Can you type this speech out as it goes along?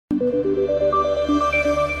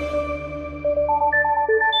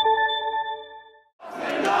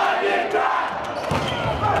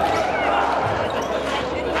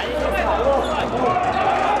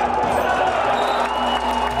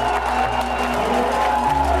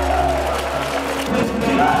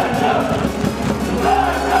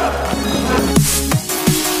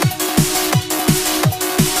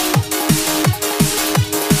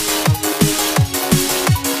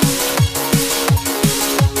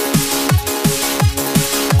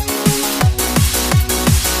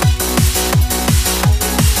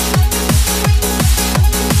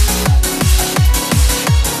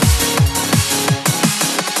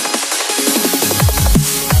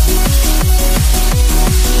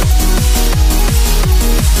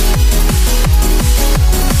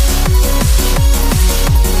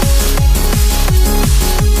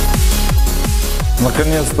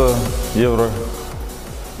Наконец-то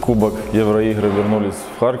Еврокубок, Евроигры вернулись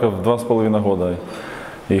в Харьков. 2,5 года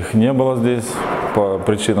их не было здесь по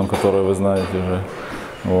причинам, которые вы знаете уже.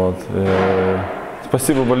 Вот.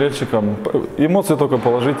 Спасибо болельщикам. Эмоции только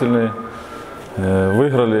положительные.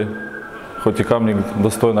 Выиграли, хоть и Камник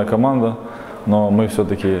достойная команда, но мы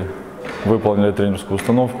все-таки выполнили тренерскую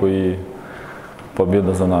установку и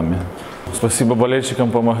победа за нами. Спасибо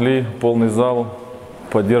болельщикам, помогли, полный зал.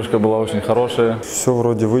 Поддержка была очень хорошая. Все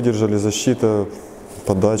вроде выдержали, защита,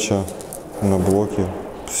 подача на блоке.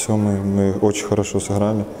 Все мы очень хорошо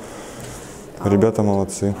сыграли. Ребята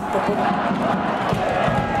молодцы.